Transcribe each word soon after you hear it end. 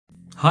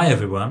Hi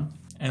everyone,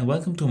 and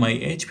welcome to my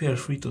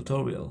HPL3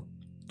 tutorial.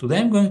 Today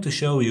I'm going to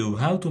show you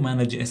how to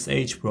manage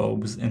SH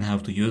probes and how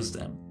to use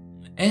them.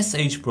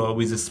 SH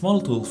probe is a small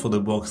tool for the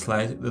box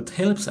light that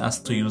helps us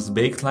to use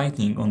baked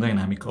lighting on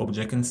dynamic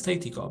objects and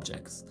static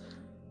objects.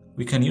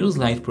 We can use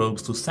light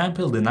probes to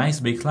sample the nice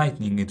baked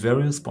lighting at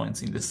various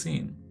points in the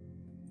scene.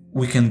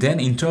 We can then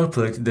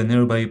interpolate the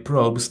nearby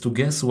probes to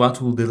guess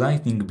what will the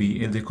lighting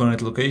be at the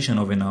current location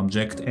of an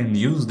object and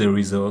use the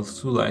results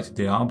to light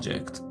the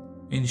object.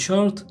 In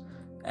short,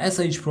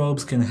 SH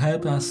probes can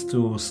help us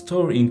to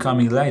store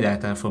incoming light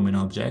data from an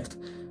object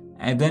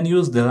and then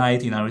use the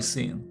light in our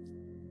scene.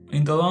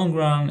 In the long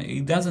run,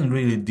 it doesn't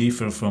really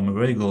differ from a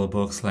regular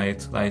box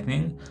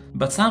lighting,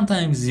 but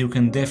sometimes you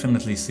can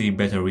definitely see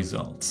better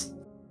results.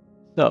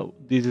 So,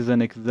 this is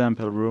an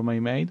example room I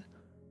made.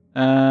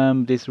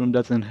 This room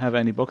doesn't have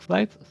any box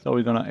lights, so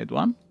we're gonna add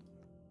one.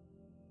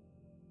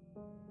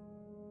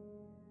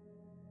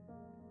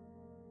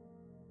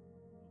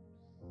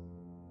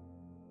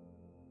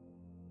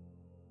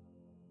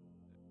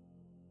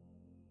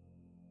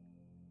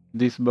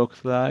 This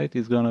box light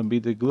is gonna be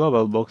the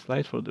global box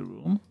light for the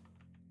room.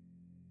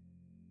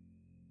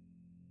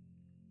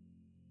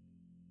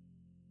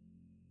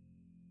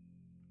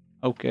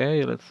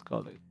 Okay, let's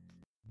call it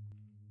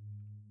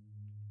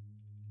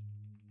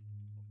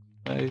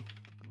light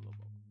global.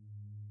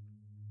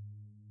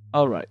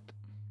 Alright,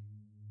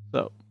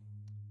 so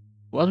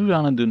what we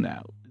wanna do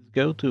now is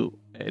go to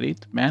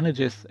Edit,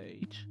 Manage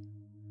SH,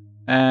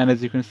 and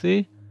as you can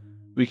see,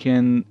 we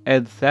can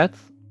add sets.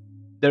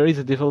 There is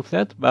a default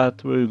set,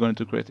 but we're going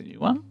to create a new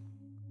one.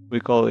 We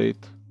call it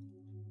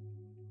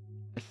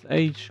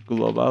SH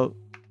Global.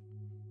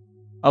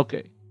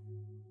 Okay,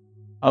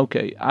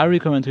 I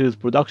recommend to use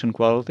production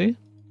quality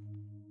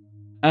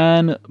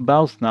and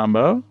bounce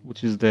number,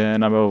 which is the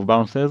number of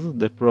bounces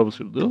the probe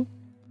should do,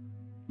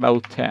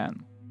 about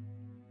 10.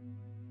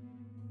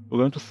 We're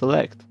going to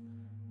select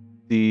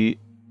the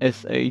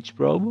SH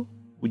probe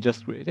we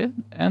just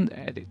created and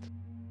add it.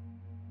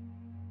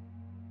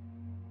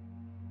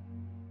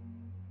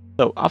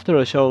 So after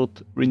a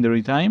short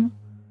rendering time,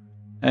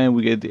 and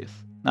we get this.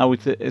 Now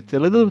it's a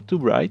little bit too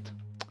bright,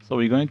 so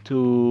we're going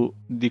to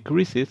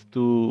decrease it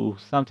to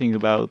something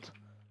about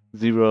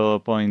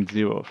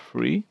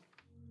 0.03.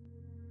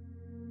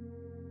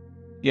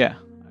 Yeah,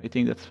 I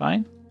think that's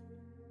fine.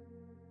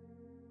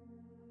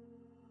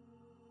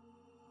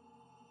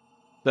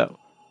 So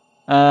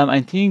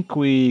I think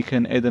we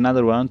can add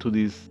another one to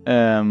this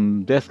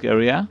desk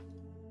area,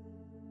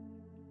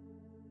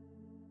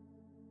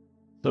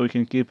 so we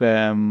can keep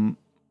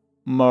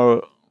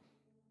more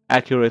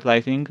accurate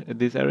lighting at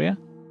this area.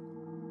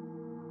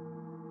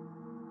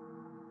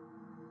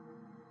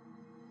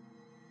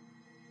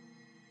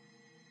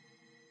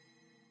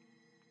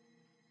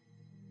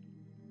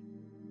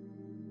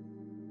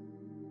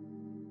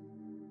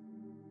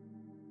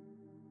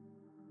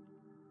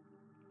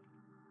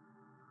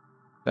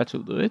 That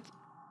should do it.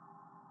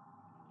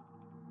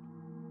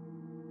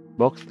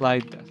 Box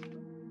light desk.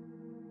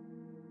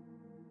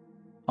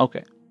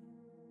 Okay.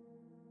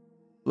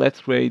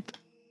 Let's create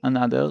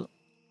another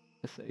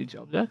SH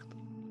object.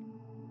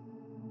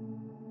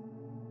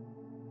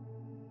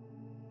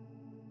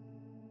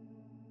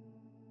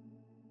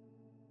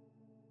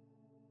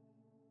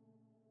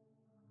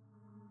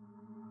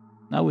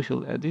 Now we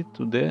should add it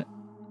to the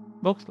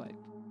box light.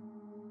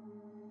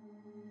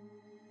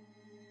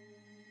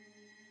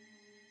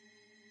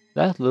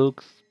 That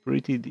looks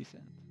pretty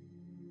decent.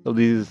 So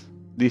this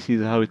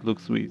is how it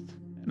looks with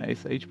an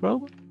SH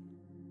probe,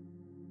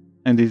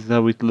 and this is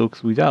how it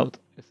looks without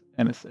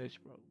an SH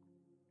probe.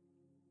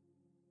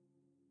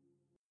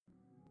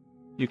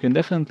 You can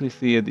definitely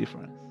see a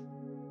difference.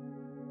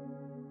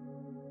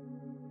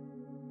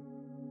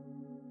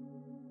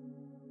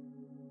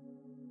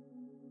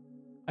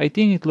 I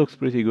think it looks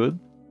pretty good.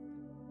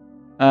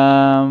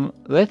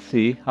 Let's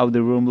see how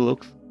the room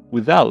looks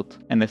without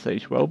an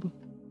SH probe,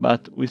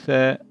 but with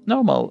a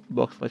normal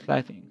box light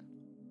lighting.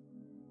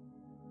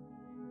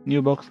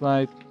 New box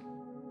light.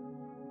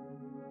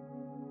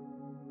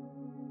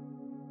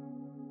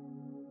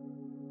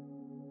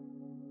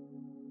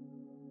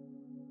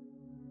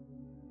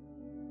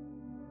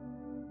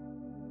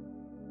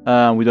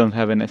 We don't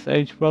have an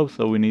SH probe,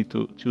 so we need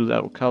to choose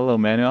our color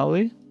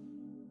manually.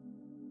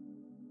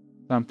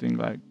 Something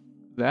like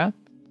that,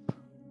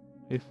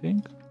 I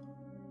think.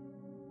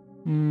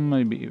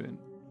 Maybe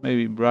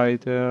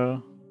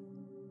brighter.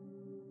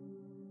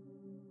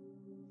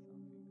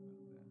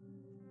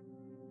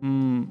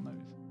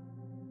 Maybe.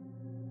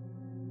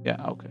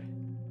 Yeah, okay.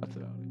 That's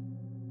about it.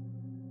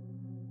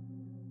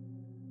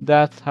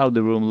 That's how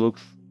the room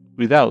looks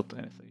without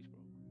an SH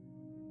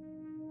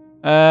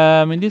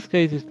probe. In this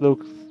case, it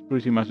looks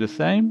pretty much the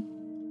same,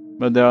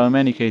 but there are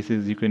many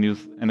cases you can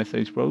use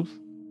SH probes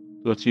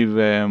to achieve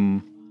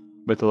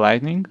better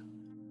lighting.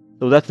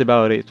 So that's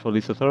about it for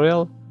this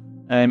tutorial.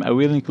 I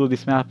will include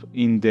this map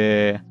in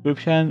the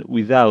description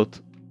without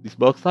this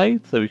box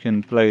light, so you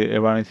can play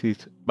around with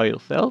it by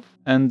yourself.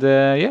 And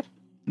yeah,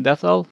 that's all.